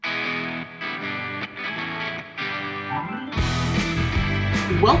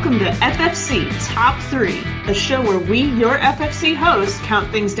Welcome to FFC Top 3, a show where we, your FFC hosts, count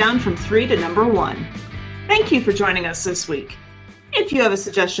things down from 3 to number 1. Thank you for joining us this week. If you have a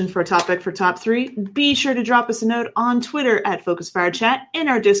suggestion for a topic for Top 3, be sure to drop us a note on Twitter at FocusFireChat, in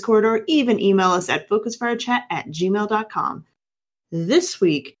our Discord, or even email us at focusfirechat@gmail.com. This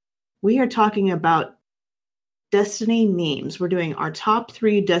week, we are talking about Destiny memes. We're doing our top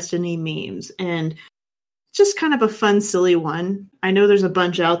 3 Destiny memes, and just kind of a fun, silly one. I know there's a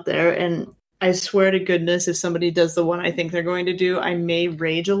bunch out there, and I swear to goodness, if somebody does the one I think they're going to do, I may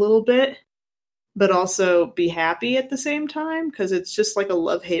rage a little bit, but also be happy at the same time, because it's just like a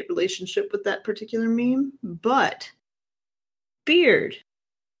love-hate relationship with that particular meme. But, Beard,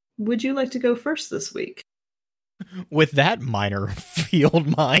 would you like to go first this week? With that minor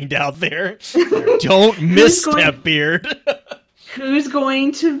field mind out there, don't misstep, Beard. Who's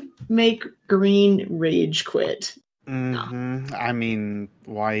going to make Green rage quit? Mm-hmm. No. I mean,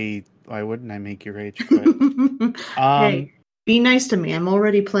 why wouldn't I make you rage quit? Hey, be nice to me. I'm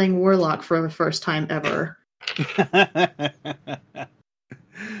already playing Warlock for the first time ever.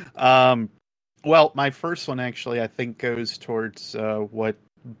 Well, my first one actually, I think, goes towards what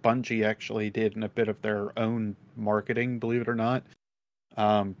Bungie actually did in a bit of their own marketing, believe it or not.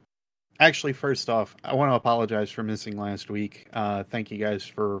 Actually, first off, I want to apologize for missing last week. Thank you guys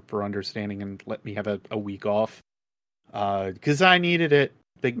for understanding and let me have a week off. Because I needed it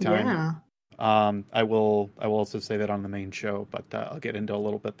big time. Yeah. I will also say that on the main show, but I'll get into a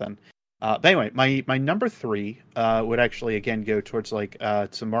little bit then. But anyway, my number 3 would actually again go towards like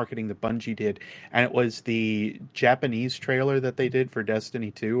some marketing that Bungie did, and it was the Japanese trailer that they did for Destiny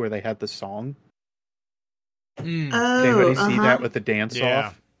 2, where they had the song. Oh, anybody see that with the dance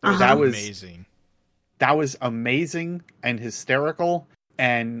off? That was amazing. That was amazing and hysterical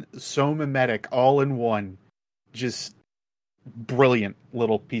and so mimetic all in one. Just brilliant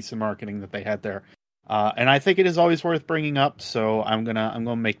little piece of marketing that they had there. And I think it is always worth bringing up, so I'm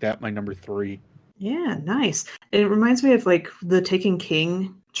gonna make that my number 3. Yeah, nice. It reminds me of like the Taken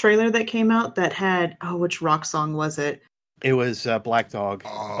King trailer that came out that had which rock song was it? It was Black Dog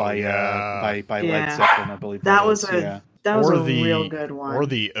by Led Zeppelin, I believe. That was a real good one. Or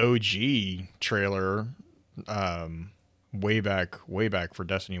the OG trailer, way back for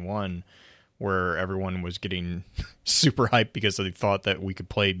Destiny 1, where everyone was getting super hyped because they thought that we could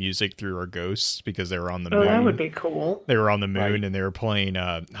play music through our ghosts because they were on the moon. Oh, that would be cool. They were on the moon and they were playing,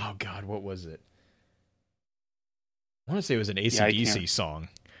 what was it? I want to say it was an AC/DC song.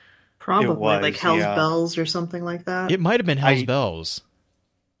 Probably, like Hell's Bells or something like that. It might have been Hell's Bells.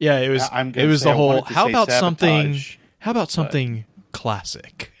 Yeah, it was. It was the whole. How about something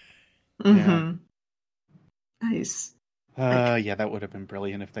classic? Mm-hmm. Nice. Yeah, that would have been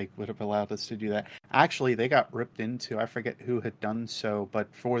brilliant if they would have allowed us to do that. Actually, they got ripped into. I forget who had done so, but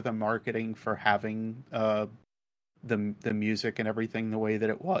for the marketing for having the music and everything the way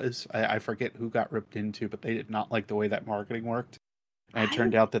that it was, I forget who got ripped into, but they did not like the way that marketing worked. And it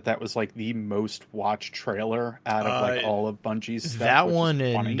turned out that was like the most watched trailer out of like all of Bungie's stuff. That one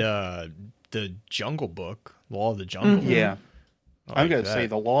and the Jungle Book, Law of the Jungle. Mm-hmm. Yeah, I'm gonna say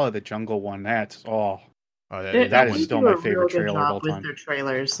the Law of the Jungle one. That is still my favorite trailer of all time. With their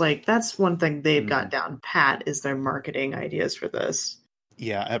trailers, like that's one thing they've got down pat is their marketing ideas for this.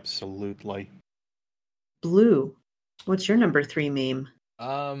 Yeah, absolutely. Blue, what's your number 3 meme?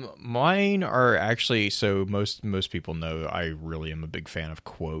 Mine are actually, so most people know I really am a big fan of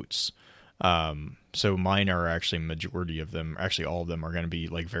quotes. So mine are actually majority of them, actually all of them are going to be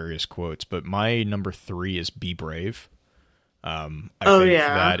like various quotes, but my number 3 is "Be brave." I think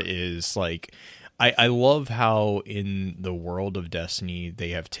that is like, I love how in the world of Destiny, they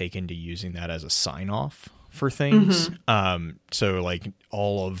have taken to using that as a sign off for things. Mm-hmm. So like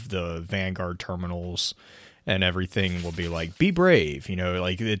all of the Vanguard terminals and everything will be like, "Be brave,"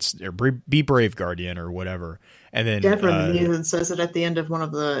 like it's "Be brave, Guardian," or whatever. And then Devrim even says it at the end of one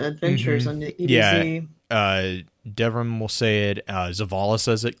of the adventures on the EDZ. Yeah, Devrim will say it. Zavala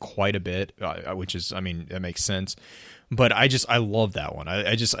says it quite a bit, which is, I mean, that makes sense. But I love that one.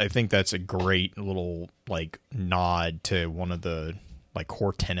 I think that's a great little like nod to one of the like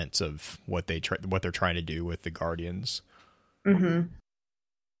core tenets of what they're trying to do with the Guardians. Mm-hmm.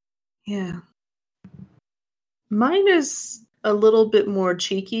 Yeah. Mine is a little bit more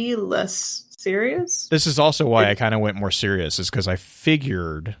cheeky, less serious. This is also why I kind of went more serious, is because I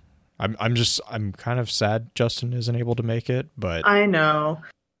figured I'm kind of sad Justin isn't able to make it, but I know.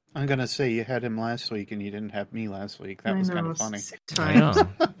 I'm gonna say you had him last week and you didn't have me last week. That was kind of funny. I know.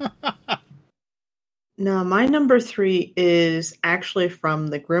 No, my number 3 is actually from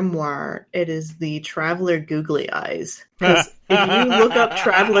the Grimoire. It is the Traveler Googly Eyes. Because if you look up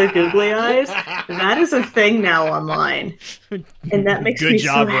Traveler Googly Eyes, that is a thing now online. And that makes Good me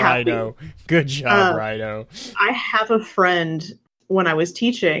job, so happy. Rhino. Good job, Rhino. I have a friend when I was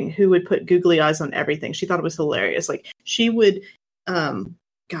teaching who would put googly eyes on everything. She thought it was hilarious. Like she would, God,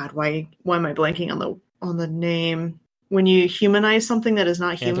 why am I blanking on the name? When you humanize something that is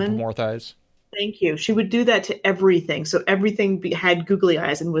not human, Anthropomorphize. Thank you. She would do that to everything. So everything had googly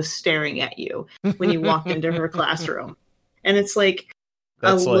eyes and was staring at you when you walked into her classroom. And it's like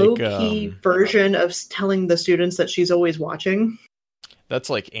That's a low-key version of telling the students that she's always watching. That's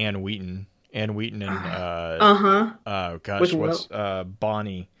like Ann Wheaton. Ann Wheaton and Uh-huh. Gosh, what's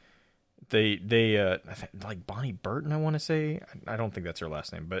Bonnie? They like Bonnie Burton, I want to say. I don't think that's her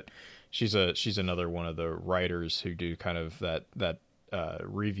last name, but she's another one of the writers who do kind of that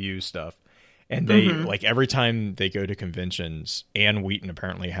review stuff. And they like every time they go to conventions, Ann Wheaton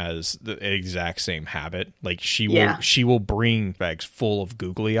apparently has the exact same habit. Like she will bring bags full of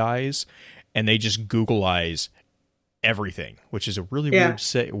googly eyes, and they just Google eyes everything, which is a really weird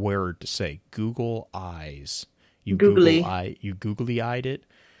word to say. Google eyes. You googly eyed it.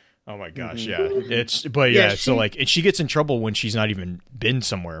 Oh my gosh, yeah. So like she gets in trouble when she's not even been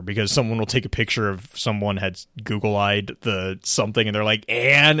somewhere because someone will take a picture of someone had Google-eyed the something and they're like,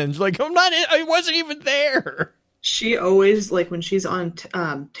 and it's like, I wasn't even there. She always, like when she's on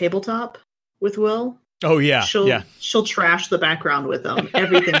tabletop with Will. Oh yeah. She'll trash the background with them.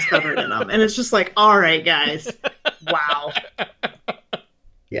 Everything's covered in them. And it's just like, all right, guys. Wow.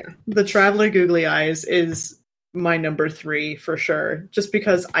 Yeah. The Traveler Googly Eyes is my number 3 for sure, just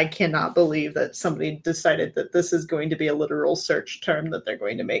because I cannot believe that somebody decided that this is going to be a literal search term that they're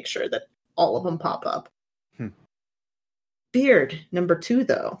going to make sure that all of them pop up. Beard, number 2,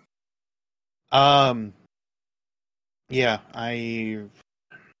 though. Yeah, I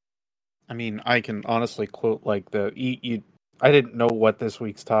mean, I can honestly quote like I didn't know what this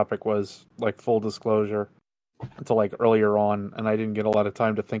week's topic was, like full disclosure, until like earlier on, and I didn't get a lot of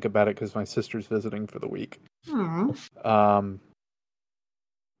time to think about it because my sister's visiting for the week. Aww. And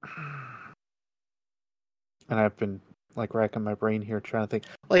I've been like racking my brain here trying to think.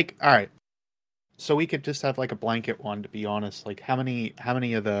 Like, all right, so we could just have like a blanket one, to be honest. Like, how many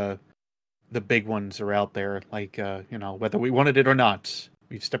of the big ones are out there? Like, whether we wanted it or not,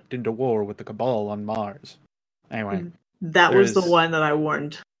 we've stepped into war with the Cabal on Mars. Anyway, that was the one that I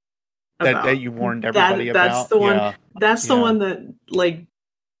warned. That you warned everybody about. That's the one. Yeah. That's the one that, like,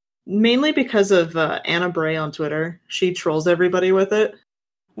 mainly because of Anna Bray on Twitter. She trolls everybody with it.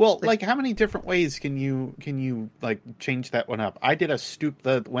 Well, like how many different ways can you like change that one up? I did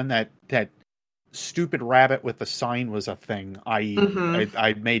when that stupid rabbit with the sign was a thing.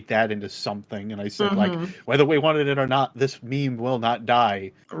 I made that into something, and I said like, whether we wanted it or not, this meme will not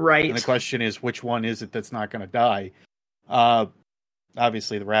die. Right. And the question is, which one is it that's not going to die?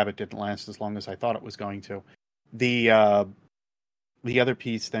 Obviously, the rabbit didn't last as long as I thought it was going to. The other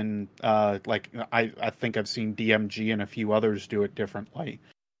piece, then, like I think I've seen DMG and a few others do it differently.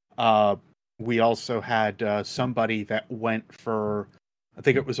 We also had somebody that went for, I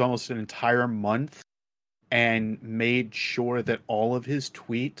think it was almost an entire month, and made sure that all of his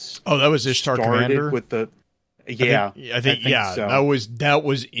tweets. Oh, that was Ishtar Commander with the. Yeah, I think so. That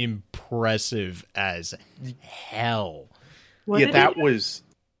was impressive as hell. That was.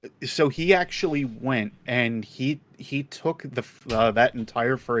 So he actually went and he took that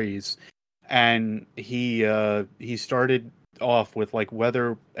entire phrase, and he started off with like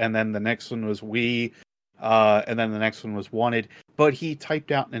whether, and then the next one was we, and then the next one was wanted. But he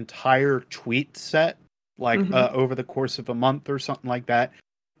typed out an entire tweet set like over the course of a month or something like that,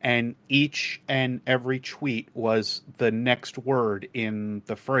 and each and every tweet was the next word in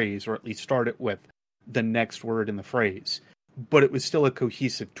the phrase, or at least started with the next word in the phrase. But it was still a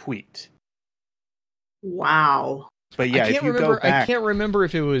cohesive tweet. Wow. But yeah, I can't remember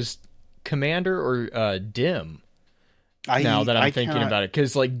if it was Commander or Dim. Now that I'm thinking about it,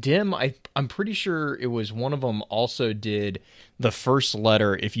 because like Dim, I'm pretty sure it was one of them. Also, did the first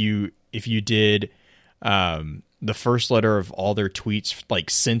letter. If you did the first letter of all their tweets, like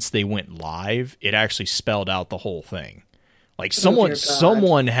since they went live, it actually spelled out the whole thing. Like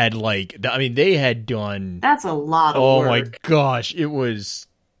someone had like, I mean, they had done. That's a lot of work. Oh my gosh, it was.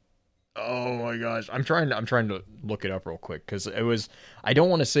 Oh my gosh, I'm trying to look it up real quick because it was. I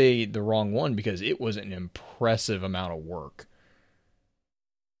don't want to say the wrong one because it was an impressive amount of work.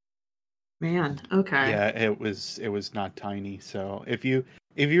 Man, okay. Yeah, it was not tiny. So if you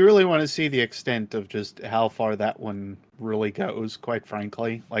really want to see the extent of just how far that one really goes, quite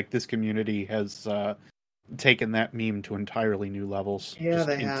frankly, like this community has taken that meme to entirely new levels. Yeah, just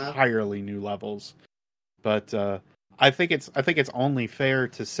they have. entirely new levels. But I think it's only fair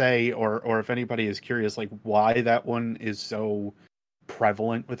to say, or if anybody is curious, like why that one is so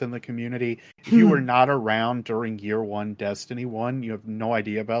prevalent within the community. If you were not around during year one Destiny 1, you have no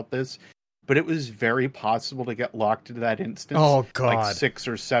idea about this. But it was very possible to get locked into that instance Oh, God. like 6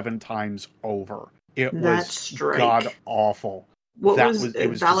 or 7 times over. It That was strike. god awful. What That was it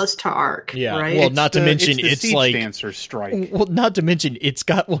was Valis to Arc, Yeah, right? well, not to mention the it's Siege like Dancer strike. Well, not to mention it's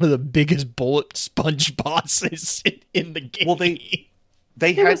got one of the biggest bullet sponge bosses in the game. Well, they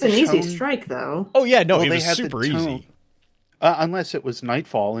it had was an easy tone- strike, though. Oh yeah, no, well, it they was had the super tone- easy. Unless it was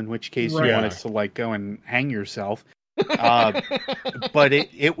Nightfall, in which case Right. you wanted to like go and hang yourself. But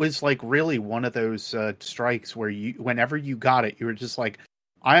it was like really one of those strikes where you, whenever you got it, you were just like,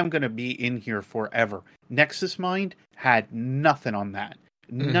 I am going to be in here forever. Nexus Mind had nothing on that.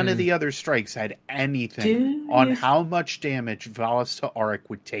 None of the other strikes had anything on how much damage Valis to Auric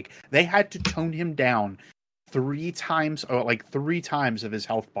would take. They had to tone him down 3 times, or like 3 times of his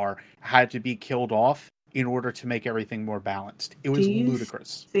health bar had to be killed off in order to make everything more balanced. It was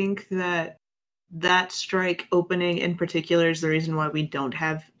ludicrous. Think that strike opening in particular is the reason why we don't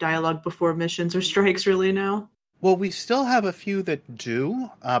have dialogue before missions or strikes really now? Well, we still have a few that do,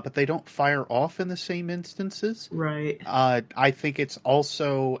 but they don't fire off in the same instances. Right. I think it's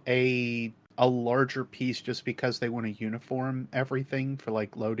also a larger piece just because they want to uniform everything for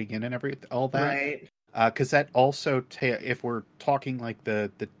like loading in and all that. Right. Because that also, if we're talking like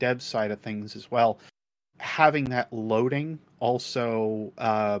the dev side of things as well, having that loading also,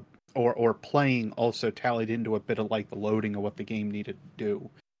 or playing also tallied into a bit of like the loading of what the game needed to do.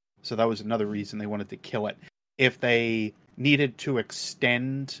 So that was another reason they wanted to kill it. If they needed to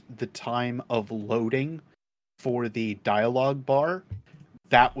extend the time of loading for the dialogue bar,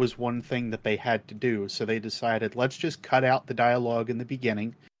 that was one thing that they had to do. So they decided, let's just cut out the dialogue in the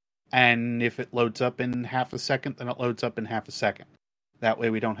beginning, and if it loads up in half a second, then it loads up in half a second. That way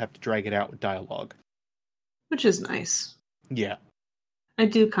we don't have to drag it out with dialogue. Which is nice. Yeah. I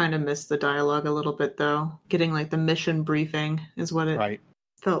do kind of miss the dialogue a little bit, though. Getting like the mission briefing is what it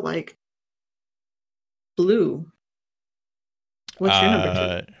felt like. Blue. What's your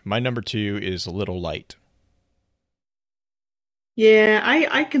number 2? My number 2 is a little light. Yeah,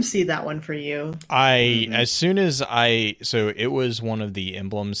 I can see that one for you. As soon as so it was one of the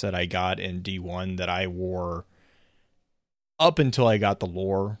emblems that I got in D1 that I wore up until I got the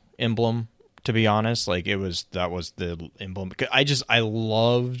lore emblem, to be honest. Like that was the emblem. I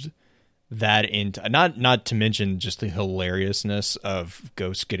loved that not to mention just the hilariousness of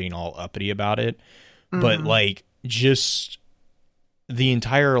Ghost getting all uppity about it, but like just the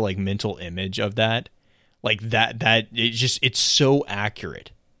entire like mental image of that. Like that it's so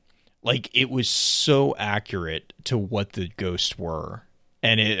accurate. Like it was so accurate to what the ghosts were.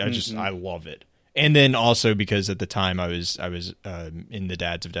 And I love it. And then also because at the time I was in the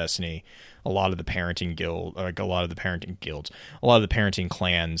Dads of Destiny, a lot of the parenting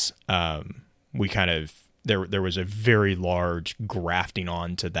clans, we kind of there was a very large grafting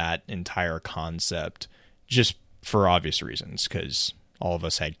onto that entire concept just for obvious reasons, because all of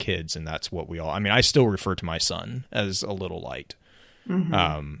us had kids, and that's what I still refer to my son as a little light.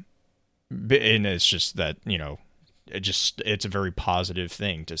 And it's just that, it's a very positive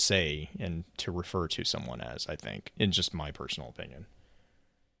thing to say and to refer to someone as, I think, in just my personal opinion.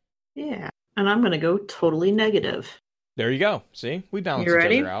 Yeah. And I'm going to go totally negative. There you go. See, we balance each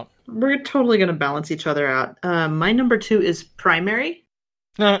other out. We're totally going to balance each other out. My number 2 is Primary.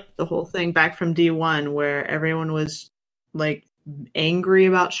 The whole thing back from D1 where everyone was like angry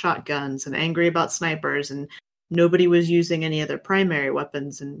about shotguns and angry about snipers, and nobody was using any other primary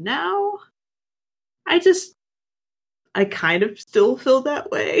weapons. And now I kind of still feel that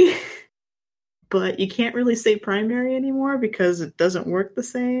way, but you can't really say primary anymore because it doesn't work the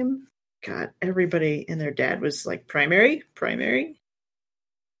same. God, everybody and their dad was like primary.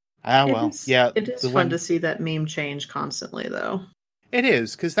 It is fun to see that meme change constantly, though. It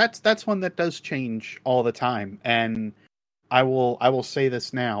is, because that's one that does change all the time. And I will say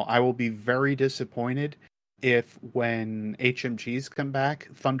this now. I will be very disappointed if when HMGs come back,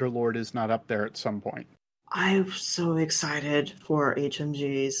 Thunderlord is not up there at some point. I'm so excited for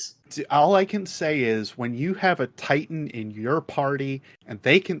HMGs. All I can say is when you have a Titan in your party and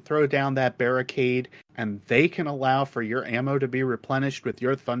they can throw down that barricade and they can allow for your ammo to be replenished with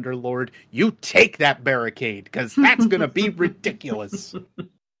your Thunderlord, you take that barricade, because that's going to be ridiculous.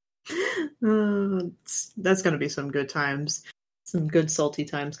 That's going to be some good times. Some good salty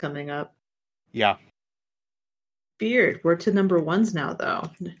times coming up. Yeah. Beard, we're to number 1s now, though.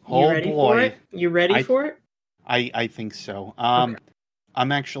 You ready for it? You ready for it? I think so. Okay.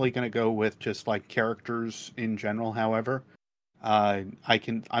 I'm actually going to go with just like characters in general. However, I'm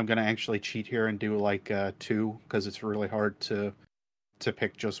going to actually cheat here and do like two because it's really hard to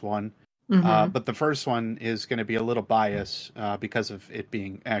pick just one. Mm-hmm. But the first one is going to be a little biased because of it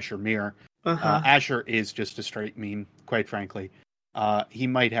being Asher Mir. Uh-huh. Asher is just a straight meme, quite frankly. He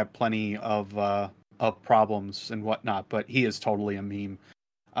might have plenty of problems and whatnot, but he is totally a meme.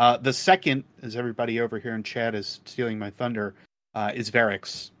 The second, as everybody over here in chat is stealing my thunder, is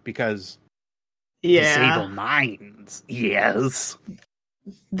Varix because disable Yeah. minds. Yes.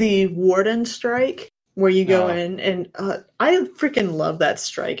 The Warden strike, where you go Oh. in, and I freaking love that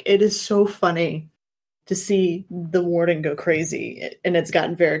strike. It is so funny to see the Warden go crazy, and it's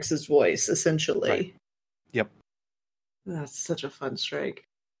gotten Varix's voice, essentially. Right. Yep. That's such a fun strike.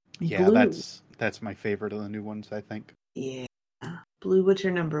 Yeah, Blue. that's my favorite of the new ones, I think. Yeah. Blue, what's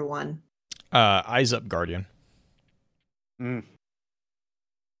your number one? Eyes Up Guardian. Mm.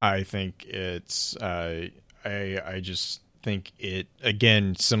 I think it's I just think it,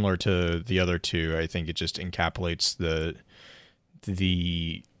 again, similar to the other two, I think it just encapsulates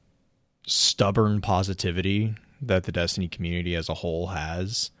the stubborn positivity that the Destiny community as a whole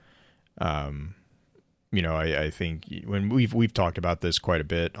has. I think when we've talked about this quite a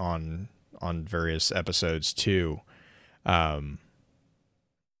bit on various episodes too.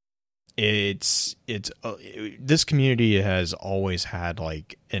 This community has always had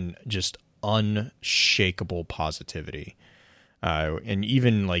like an just unshakable positivity. And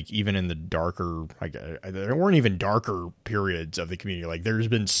even in the darker, like there weren't even darker periods of the community. Like there's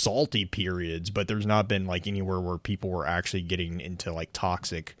been salty periods, but there's not been like anywhere where people were actually getting into like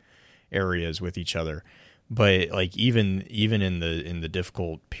toxic areas with each other. But like even in the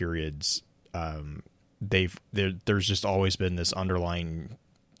difficult periods, there's just always been this underlying,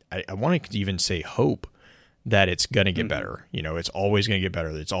 I want to even say hope that it's going to get better. It's always going to get better.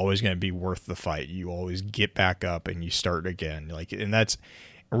 It's always going to be worth the fight. You always get back up and you start again. Like, and that's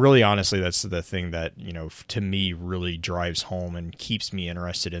really, honestly, that's the thing that, to me really drives home and keeps me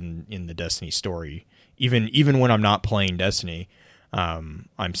interested in the Destiny story. Even when I'm not playing Destiny,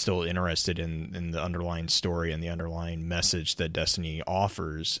 I'm still interested in the underlying story and the underlying message that Destiny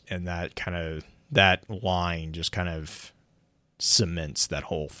offers. And that line just kind of cements that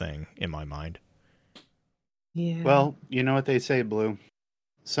whole thing in my mind. Yeah. Well, you know what they say, Blue.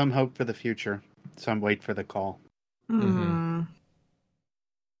 Some hope for the future, some wait for the call. I'm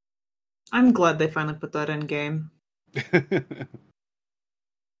glad they finally put that in game. That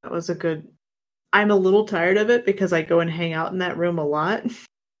was a good... I'm a little tired of it because I go and hang out in that room a lot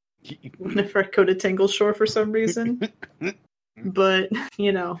whenever I go to Tangle Shore for some reason. But,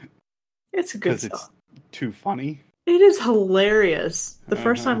 it's a good song. It's too funny. It is hilarious. The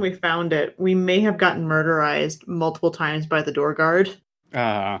first time we found it, we may have gotten murderized multiple times by the door guard.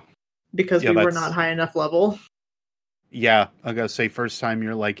 Because we were not high enough level. Yeah, I gotta say, first time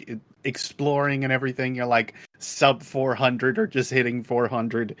you're like exploring and everything, you're like sub 400 or just hitting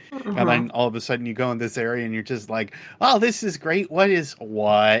 400. And then all of a sudden you go in this area and you're just like, oh, this is great. What? You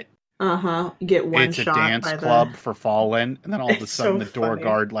get one it's shot. It's a dance club for Fallen. And then all of a sudden the door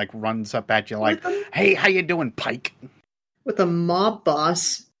guard like runs up at you like, hey, how you doing, Pike? With a mob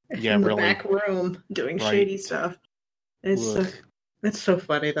boss in the back room doing shady stuff. It's so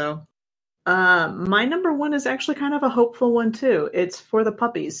funny though. My number one is actually kind of a hopeful one too. It's For the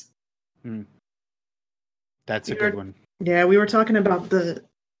Puppies. That's a good one. Yeah, we were talking about the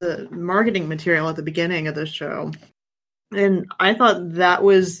marketing material at the beginning of the show. And I thought that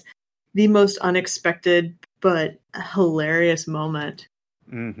was the most unexpected but hilarious moment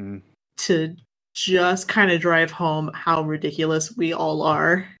to just kind of drive home how ridiculous we all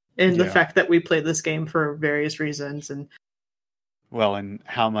are and the fact that we play this game for various reasons. And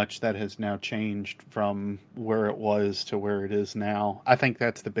how much that has now changed from where it was to where it is now. I think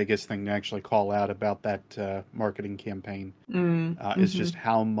that's the biggest thing to actually call out about that marketing campaign. Is just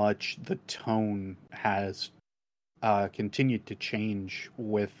how much the tone has continued to change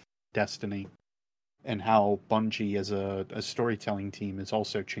with Destiny, and how Bungie as a storytelling team has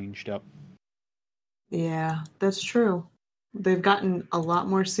also changed up. Yeah, that's true. They've gotten a lot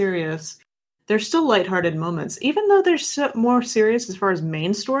more serious. There's still lighthearted moments. Even though they're more serious as far as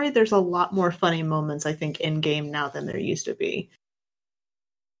main story, there's a lot more funny moments, I think, in-game now than there used to be.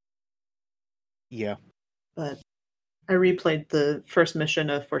 Yeah. But I replayed the first mission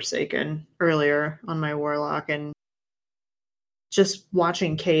of Forsaken earlier on my Warlock, and just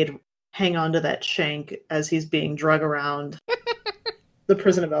watching Cade hang on to that shank as he's being drug around the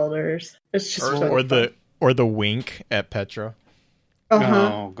Prison of Elders. It's just or the wink at Petra.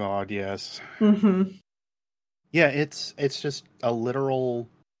 Oh God, yes. Yeah, it's just a literal.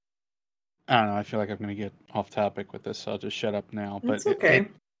 I don't know. I feel like I'm going to get off topic with this, so I'll just shut up now. But It's okay.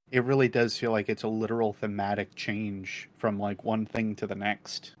 it really does feel like it's a literal thematic change from like one thing to the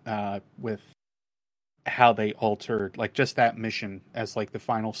next, with how they altered like just that mission as like the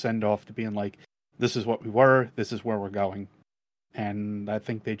final send off to being like, this is what we were, this is where we're going, and I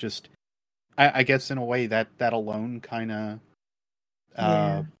think they just, I guess in a way that alone kind of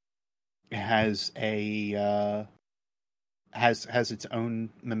Yeah. has a has its own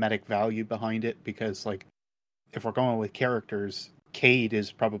mimetic value behind it, because like if we're going with characters, Cade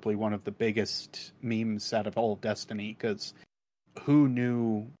is probably one of the biggest memes out of all of Destiny, because who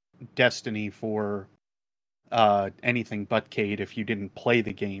knew Destiny for anything but Cade if you didn't play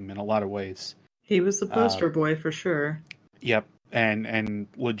the game in a lot of ways. He was the poster boy for sure. Yep, and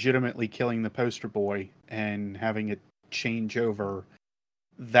legitimately killing the poster boy and having it change over,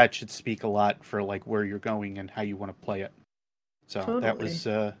 that should speak a lot for like where you're going and how you want to play it. So Totally.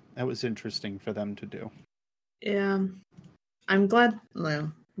 that was interesting for them to do. Yeah. I'm glad.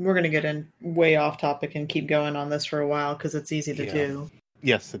 Well, we're going to get in way off topic and keep going on this for a while because it's easy to do.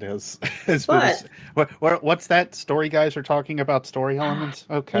 Yes, it is. What's that story guys are talking about? Story elements?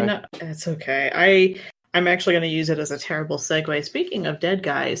 Okay. You know, it's okay. I'm actually going to use it as a terrible segue. Speaking of dead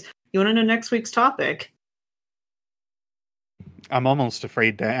guys, you want to know next week's topic? I'm almost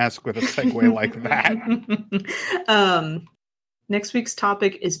afraid to ask with a segue like that. Next week's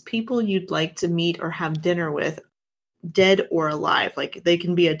topic is people you'd like to meet or have dinner with, dead or alive. Like they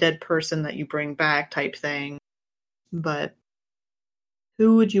can be a dead person that you bring back type thing, but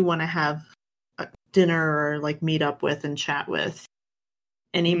who would you want to have a dinner or like meet up with and chat with?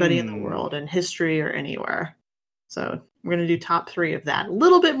 Anybody in the world, in history or anywhere. So we're going to do top 3 of that. A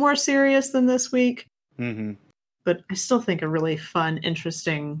little bit more serious than this week, but I still think a really fun,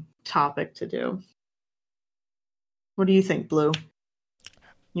 interesting topic to do. What do you think, Blue?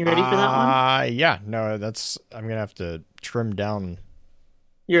 You ready for that one? Yeah, no, I'm going to have to trim down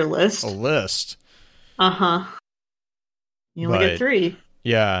your list. A list. Uh-huh. You only get 3.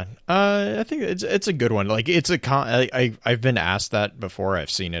 Yeah, I think it's a good one. Like it's I've been asked that before.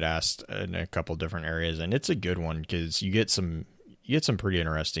 I've seen it asked in a couple different areas, and it's a good one because you get some pretty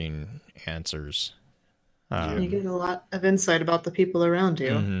interesting answers. You get a lot of insight about the people around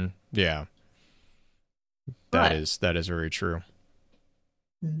you. Mm-hmm. Yeah, that is very true.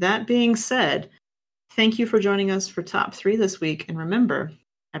 That being said, thank you for joining us for top 3 this week, and remember,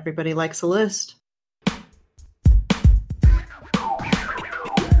 everybody likes a list.